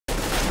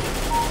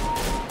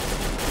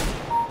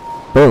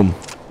Boom.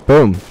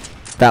 Boom.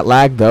 That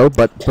lag though,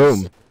 but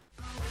boom.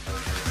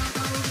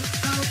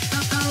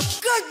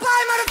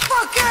 Goodbye,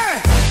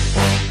 motherfucker!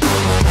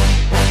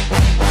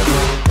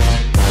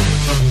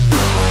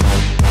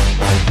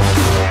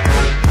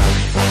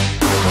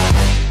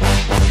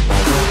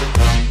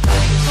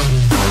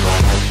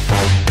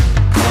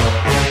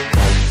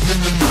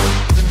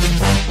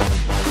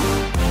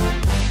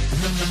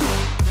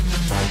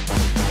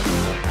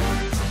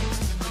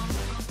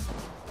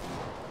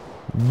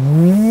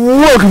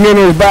 Welcome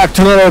gamers back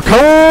to another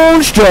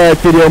Counter-Strike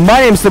video. My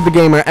name's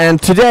SebTheGamer,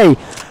 and today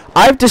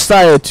I've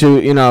decided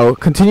to,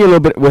 continue a little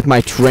bit with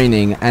my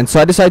training, and so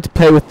I decided to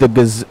play with the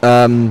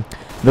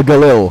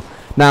Galil.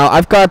 Now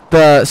I've got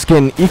the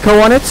skin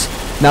Eco on it.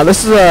 Now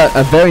this is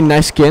a very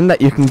nice skin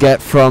that you can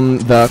get from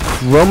the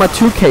Chroma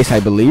 2 case, I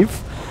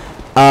believe.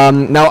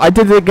 Now I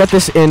did get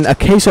this in a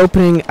case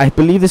opening. I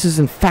believe this is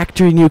in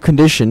factory new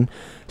condition,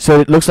 so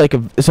it looks like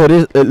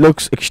it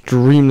looks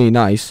extremely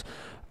nice.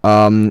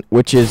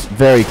 Which is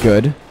very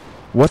good.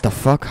 What the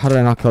fuck? How did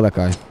I not kill that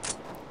guy?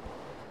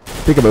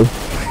 Peekaboo.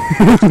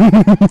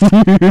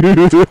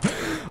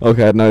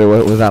 Okay, I had no idea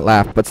what was that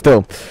laugh, but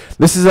still.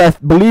 This is, I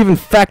believe, in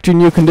factory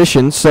new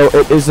condition, so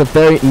it is a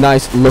very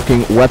nice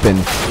looking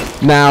weapon.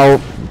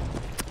 Now,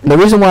 the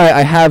reason why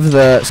I have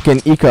the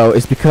skin Eco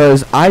is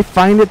because I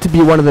find it to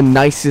be one of the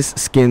nicest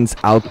skins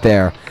out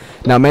there.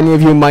 Now, many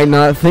of you might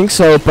not think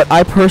so, but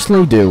I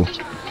personally do.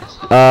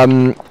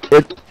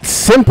 It's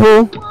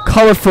simple,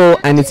 colorful,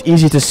 and it's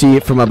easy to see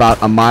it from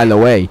about a mile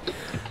away.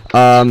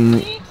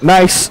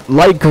 Nice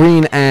light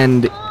green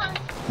and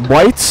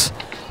white,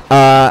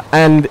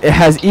 and it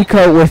has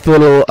Eco with a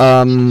little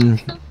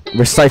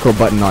recycle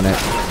button on it.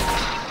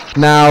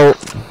 Now,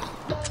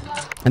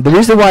 the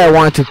reason why I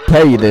wanted to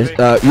play this,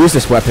 use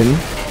this weapon,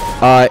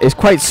 is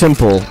quite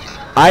simple.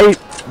 I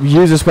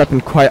use this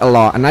weapon quite a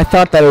lot, and I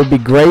thought that it would be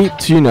great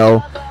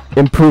to,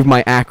 improve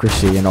my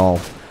accuracy and all.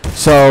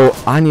 So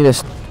I need to.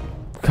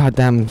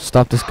 Goddamn,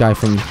 stop this guy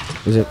from...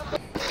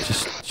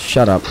 Just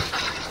shut up.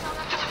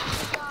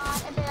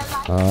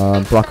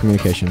 Block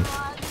communication.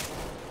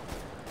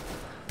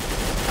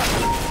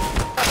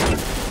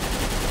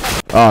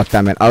 Oh,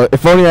 damn it.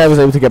 If only I was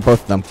able to get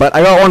both of them. But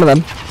I got one of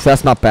them, so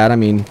that's not bad. I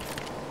mean,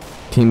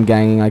 team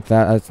ganging like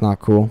that, that's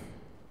not cool.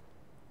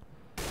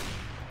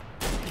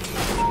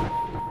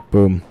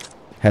 Boom.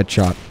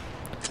 Headshot.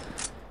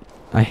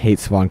 I hate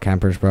spawn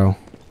campers, bro.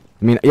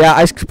 I mean, yeah,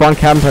 I spawn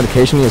camper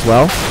occasionally as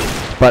well.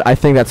 But I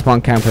think that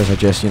spawn campers are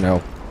just,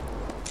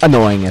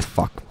 annoying as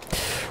fuck.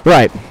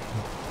 Right.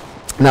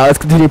 Now let's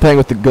continue playing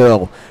with the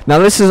girl. Now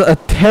this is a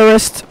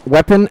terrorist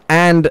weapon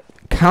and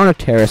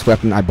counter-terrorist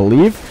weapon, I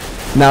believe.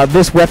 Now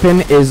this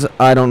weapon is,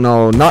 I don't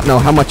know, not know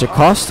how much it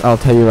costs. I'll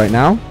tell you right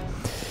now.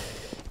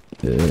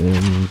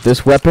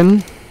 This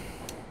weapon,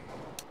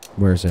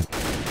 where is it?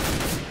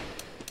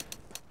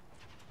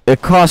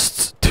 It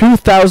costs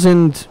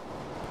 2,000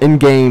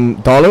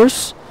 in-game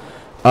dollars,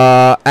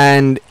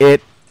 and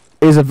it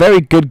is a very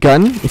good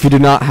gun if you do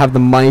not have the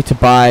money to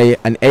buy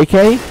an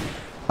AK.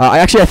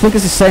 I think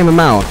it's the same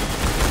amount,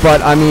 but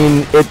I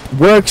mean it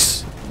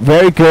works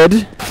very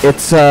good.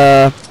 It's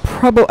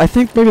probably, I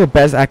think, maybe the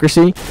best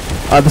accuracy.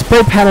 The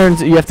spray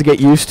patterns you have to get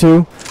used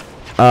to,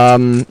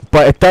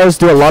 but it does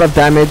do a lot of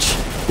damage,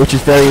 which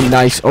is very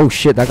nice. Oh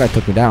shit, that guy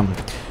took me down.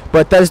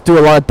 But it does do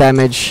a lot of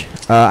damage,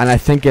 and I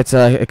think it's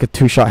like a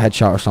 2-shot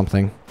headshot or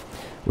something,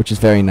 which is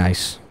very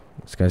nice.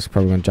 This guy's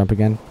probably gonna jump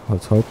again.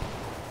 Let's hope.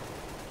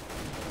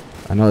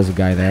 I know there's a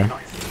guy there,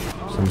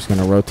 so I'm just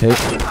gonna rotate.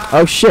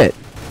 Oh shit!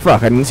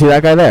 Fuck, I didn't see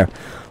that guy there.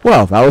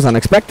 Well, that was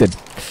unexpected.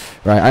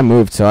 Right, I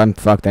moved, so I'm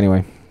fucked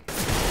anyway.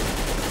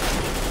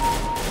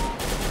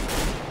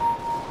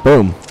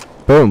 Boom.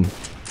 Boom.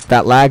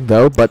 That lag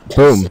though, but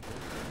boom.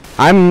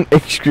 I'm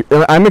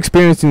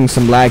experiencing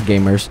some lag,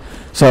 gamers.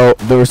 So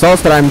the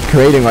results that I'm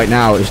creating right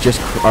now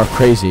are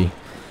crazy.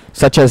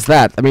 Such as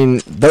that. I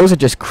mean, those are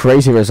just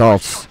crazy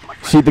results.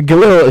 See, the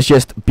Galil is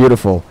just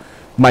beautiful.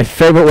 My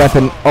favorite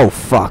weapon. Oh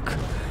fuck.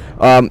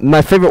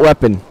 My favorite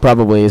weapon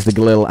probably is the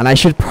Galil, and I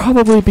should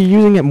probably be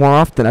using it more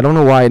often. I don't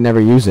know why I never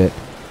use it.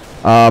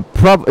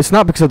 It's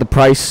not because of the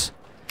price.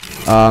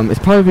 It's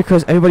probably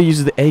because everybody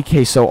uses the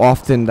AK so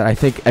often that I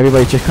think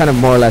everybody's just kind of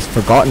more or less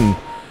forgotten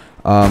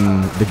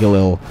the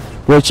Galil,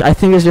 which I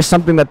think is just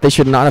something that they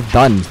should not have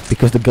done,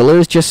 because the Galil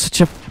is just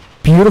such a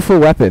beautiful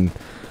weapon.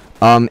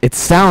 It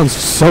sounds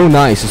so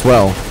nice as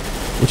well,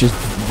 which is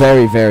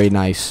very, very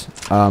nice.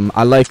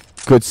 I like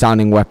good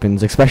sounding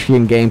weapons, especially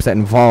in games that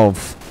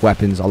involve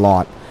weapons a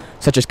lot,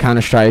 such as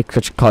Counter-Strike,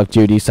 such as Call of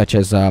Duty, such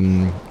as I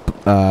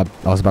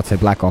was about to say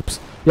Black Ops.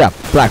 Yeah,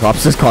 Black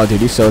Ops is Call of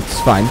Duty, so it's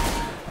fine.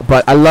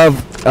 But I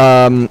love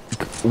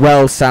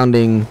well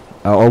sounding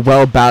or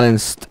well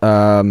balanced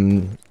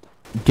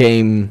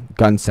game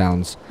gun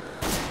sounds.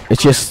 It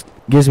just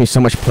gives me so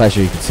much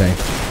pleasure, you could say.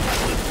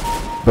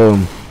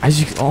 Boom.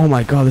 Oh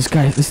my god,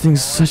 this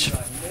thing's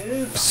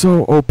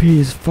so OP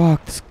as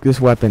fuck,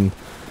 this weapon.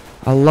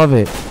 I love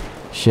it.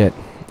 Shit,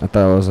 I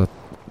thought it was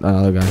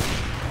another guy.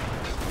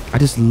 I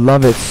just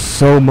love it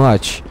so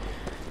much.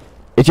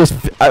 It just,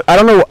 I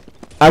don't know,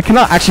 I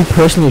cannot actually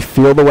personally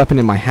feel the weapon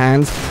in my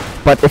hands,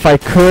 but if I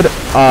could,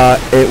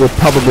 it would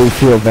probably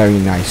feel very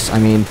nice. I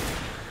mean,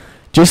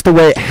 just the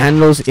way it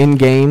handles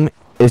in-game,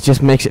 it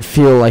just makes it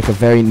feel like a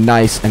very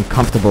nice and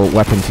comfortable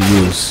weapon to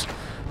use.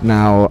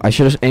 Now, I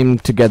should have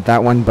aimed to get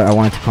that one, but I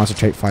wanted to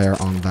concentrate fire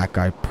on that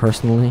guy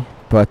personally.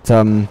 But,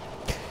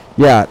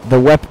 yeah,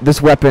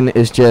 this weapon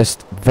is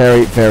just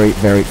very, very,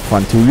 very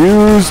fun to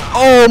use.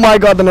 Oh my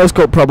god, the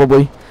no-scope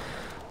probably.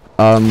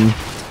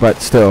 But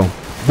still,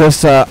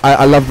 this,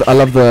 I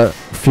love the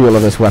feel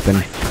of this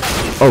weapon.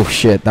 Oh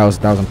shit, that was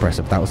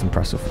impressive. That was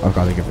impressive. I've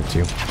got to give it to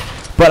you.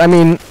 But I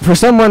mean, for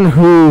someone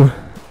who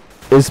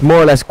is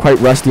more or less quite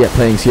rusty at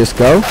playing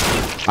CS:GO,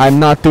 I'm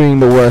not doing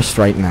the worst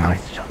right now,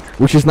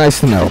 which is nice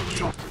to know.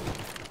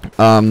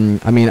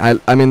 I mean,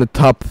 I'm in the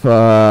top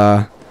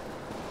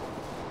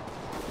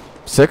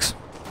 6,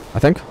 I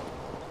think.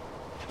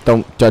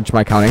 Don't judge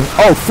my counting.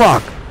 Oh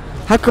fuck!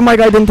 How come my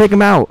guy didn't take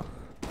him out?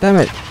 Damn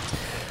it.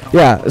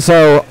 Yeah.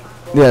 So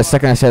yeah, the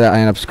second I say that, I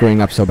end up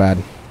screwing up so bad.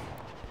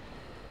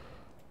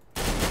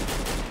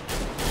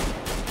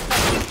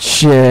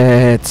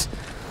 Shit.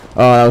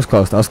 Oh, that was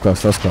close. That was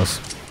close. That was close.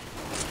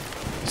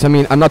 So I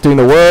mean, I'm not doing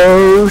the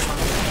worst.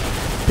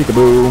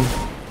 Peekaboo.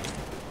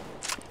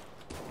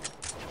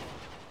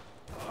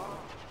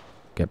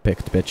 Get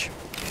picked, bitch.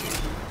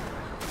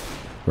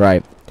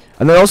 Right.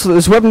 And then also,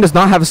 this weapon does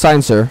not have a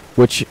silencer,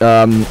 which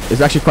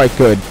is actually quite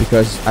good,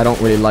 because I don't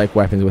really like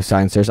weapons with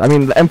silencers. I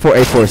mean, the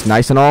M4A4 is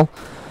nice and all,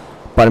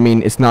 but I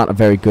mean, it's not a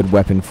very good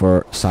weapon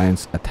for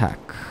silence attack.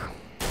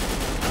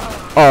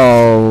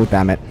 Oh,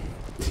 damn it.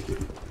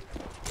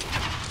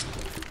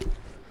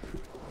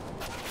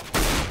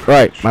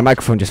 Right, my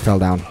microphone just fell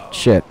down.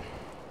 Shit.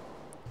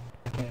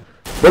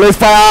 Release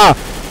fire!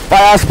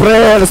 Fire!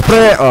 Spray!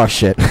 Spray! Oh,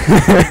 shit.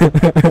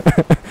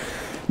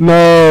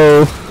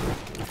 No.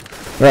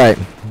 Right.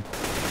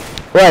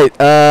 Right,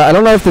 I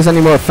don't know if there's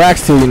any more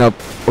facts to, you know...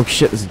 Oh,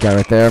 shit, there's a guy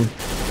right there.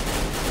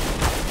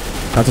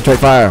 Concentrate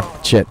fire.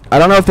 Shit. I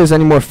don't know if there's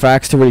any more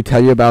facts to really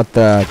tell you about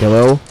the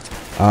Galil.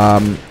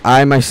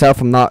 I myself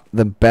am not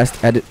the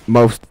best the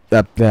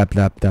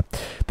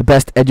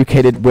best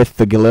educated with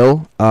the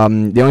Galil.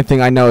 The only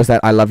thing I know is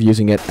that I love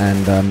using it,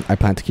 and I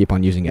plan to keep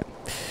on using it.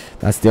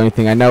 That's the only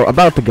thing I know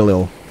about the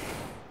Galil.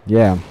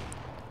 Yeah.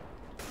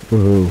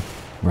 Woohoo.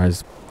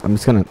 Whereas I'm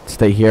just gonna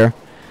stay here,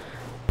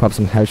 pop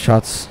some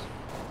headshots.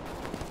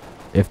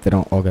 If they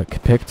don't all get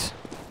picked.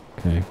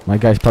 Okay, my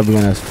guy's probably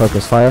gonna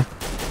focus fire.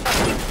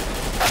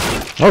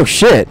 Oh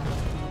shit!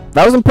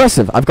 That was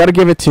impressive. I've got to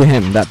give it to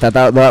him.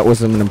 That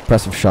was an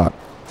impressive shot.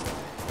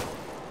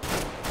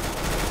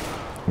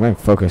 My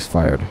focus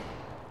fired.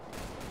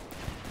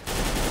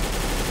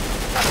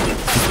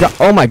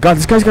 Oh my god,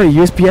 this guy's got a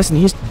USPS and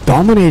he's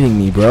dominating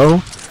me,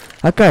 bro.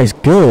 That guy's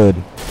good.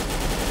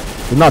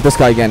 But not this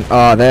guy again.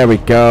 Oh, there we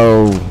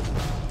go.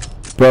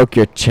 Broke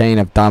your chain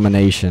of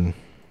domination.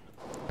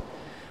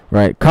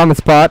 Right, common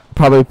spot.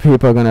 Probably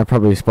people are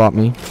gonna spot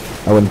me.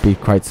 I wouldn't be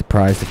quite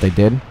surprised if they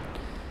did.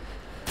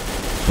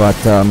 But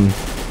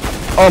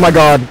oh my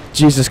god,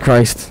 Jesus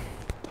Christ!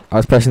 I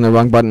was pressing the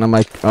wrong button on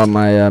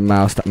my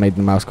mouse. That made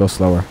the mouse go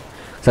slower.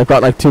 So I've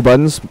got like 2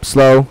 buttons: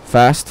 slow,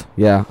 fast.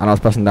 Yeah, and I was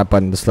pressing that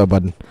button, the slow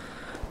button.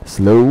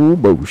 Slow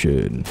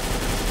motion.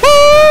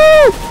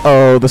 Woo!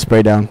 Oh, the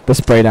spray down. The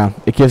spray down.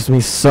 It gives me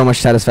so much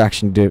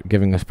satisfaction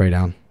giving a spray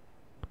down.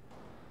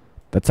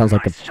 That sounds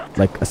like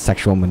a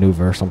sexual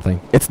maneuver or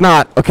something. It's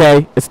not,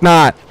 okay? It's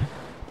not.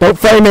 Don't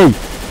frame me.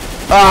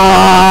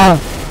 Ah!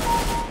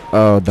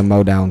 Oh, the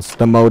mow downs.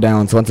 The mow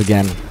downs once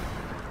again.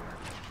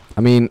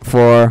 I mean,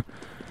 for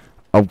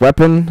a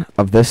weapon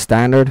of this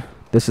standard,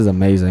 this is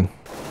amazing.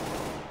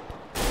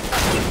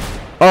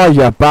 Oh,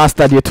 you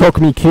bastard! You took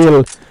me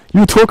kill.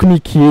 You took me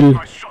kill.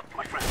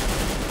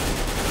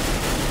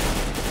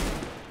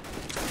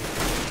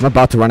 I'm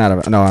about to run out of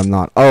it. No, I'm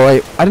not. Oh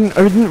wait, I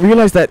didn't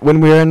realize that when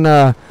we're in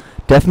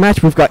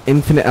deathmatch, we've got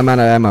infinite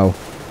amount of ammo.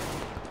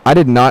 I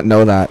did not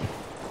know that.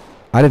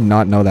 I did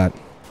not know that.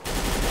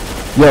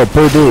 Yo,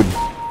 bro, dude,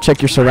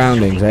 check your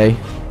surroundings, eh?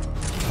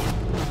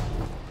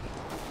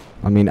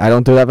 I mean, I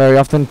don't do that very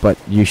often, but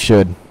you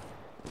should.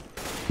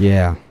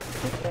 Yeah.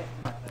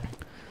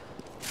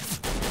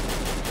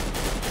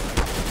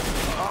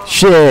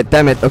 Shit,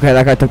 damn it. Okay,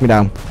 that guy took me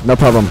down. No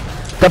problem.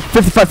 Got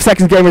 55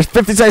 seconds, gamers.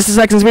 56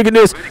 seconds. We can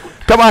do this.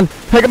 Come on,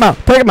 take him out.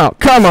 Take him out.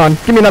 Come on,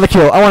 give me another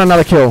kill. I want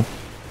another kill.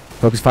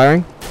 Focus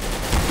firing.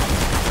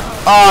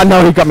 Oh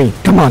no, he got me.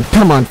 Come on,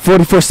 come on.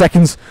 44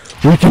 seconds.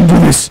 We can do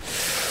this.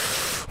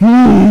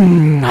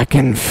 I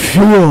can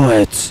feel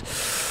it.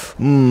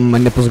 My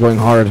nipples are going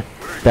hard.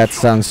 That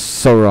sounds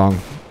so wrong,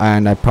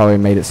 and I probably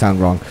made it sound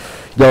wrong.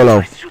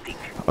 YOLO.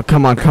 Oh,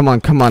 come on, come on,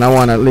 come on. I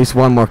want at least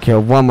one more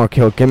kill. One more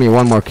kill. Give me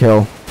one more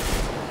kill.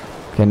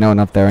 Okay, no one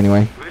up there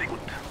anyway.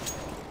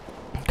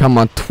 Come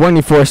on,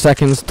 24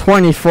 seconds.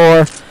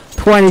 24.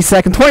 20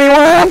 seconds.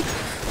 21.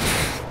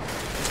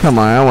 Come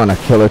on, I want a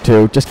kill or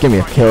two. Just give me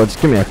a kill. Just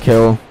give me a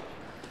kill.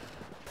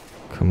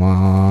 Come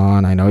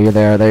on, I know you're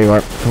there. There you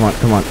are. Come on,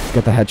 come on.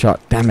 Get the headshot.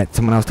 Damn it,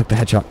 someone else took the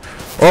headshot.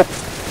 Oh,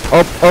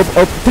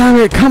 Oh, damn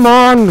it, come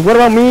on! What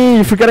about me?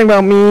 You're forgetting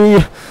about me!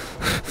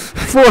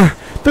 4,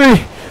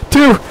 3,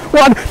 2,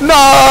 1, no!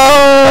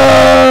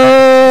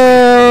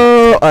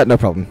 No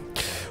problem.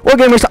 Well,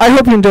 gamers, I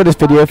hope you enjoyed this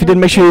video. If you did,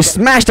 make sure you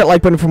smash that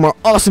like button for more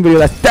awesome video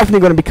that's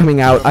definitely going to be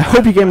coming out. I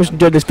hope you gamers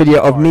enjoyed this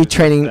video of me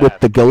training with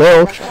the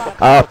Galil.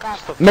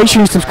 Make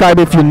sure you subscribe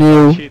if you're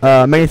new.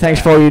 Many thanks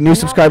for all you new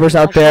subscribers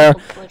out there.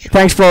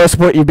 Thanks for all the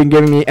support you've been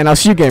giving me, and I'll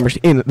see you gamers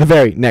in the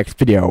very next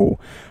video.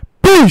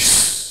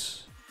 Peace!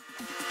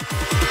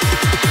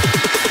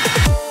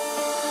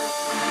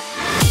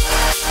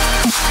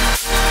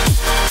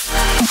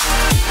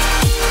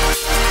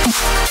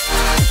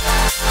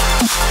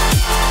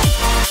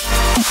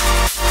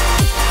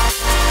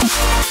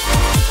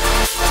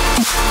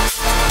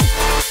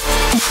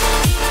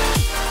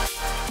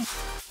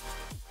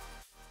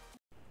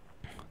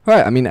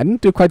 Right, I mean, I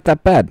didn't do quite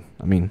that bad.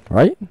 I mean,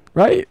 right?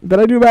 Right? Did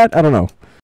I do bad? I don't know.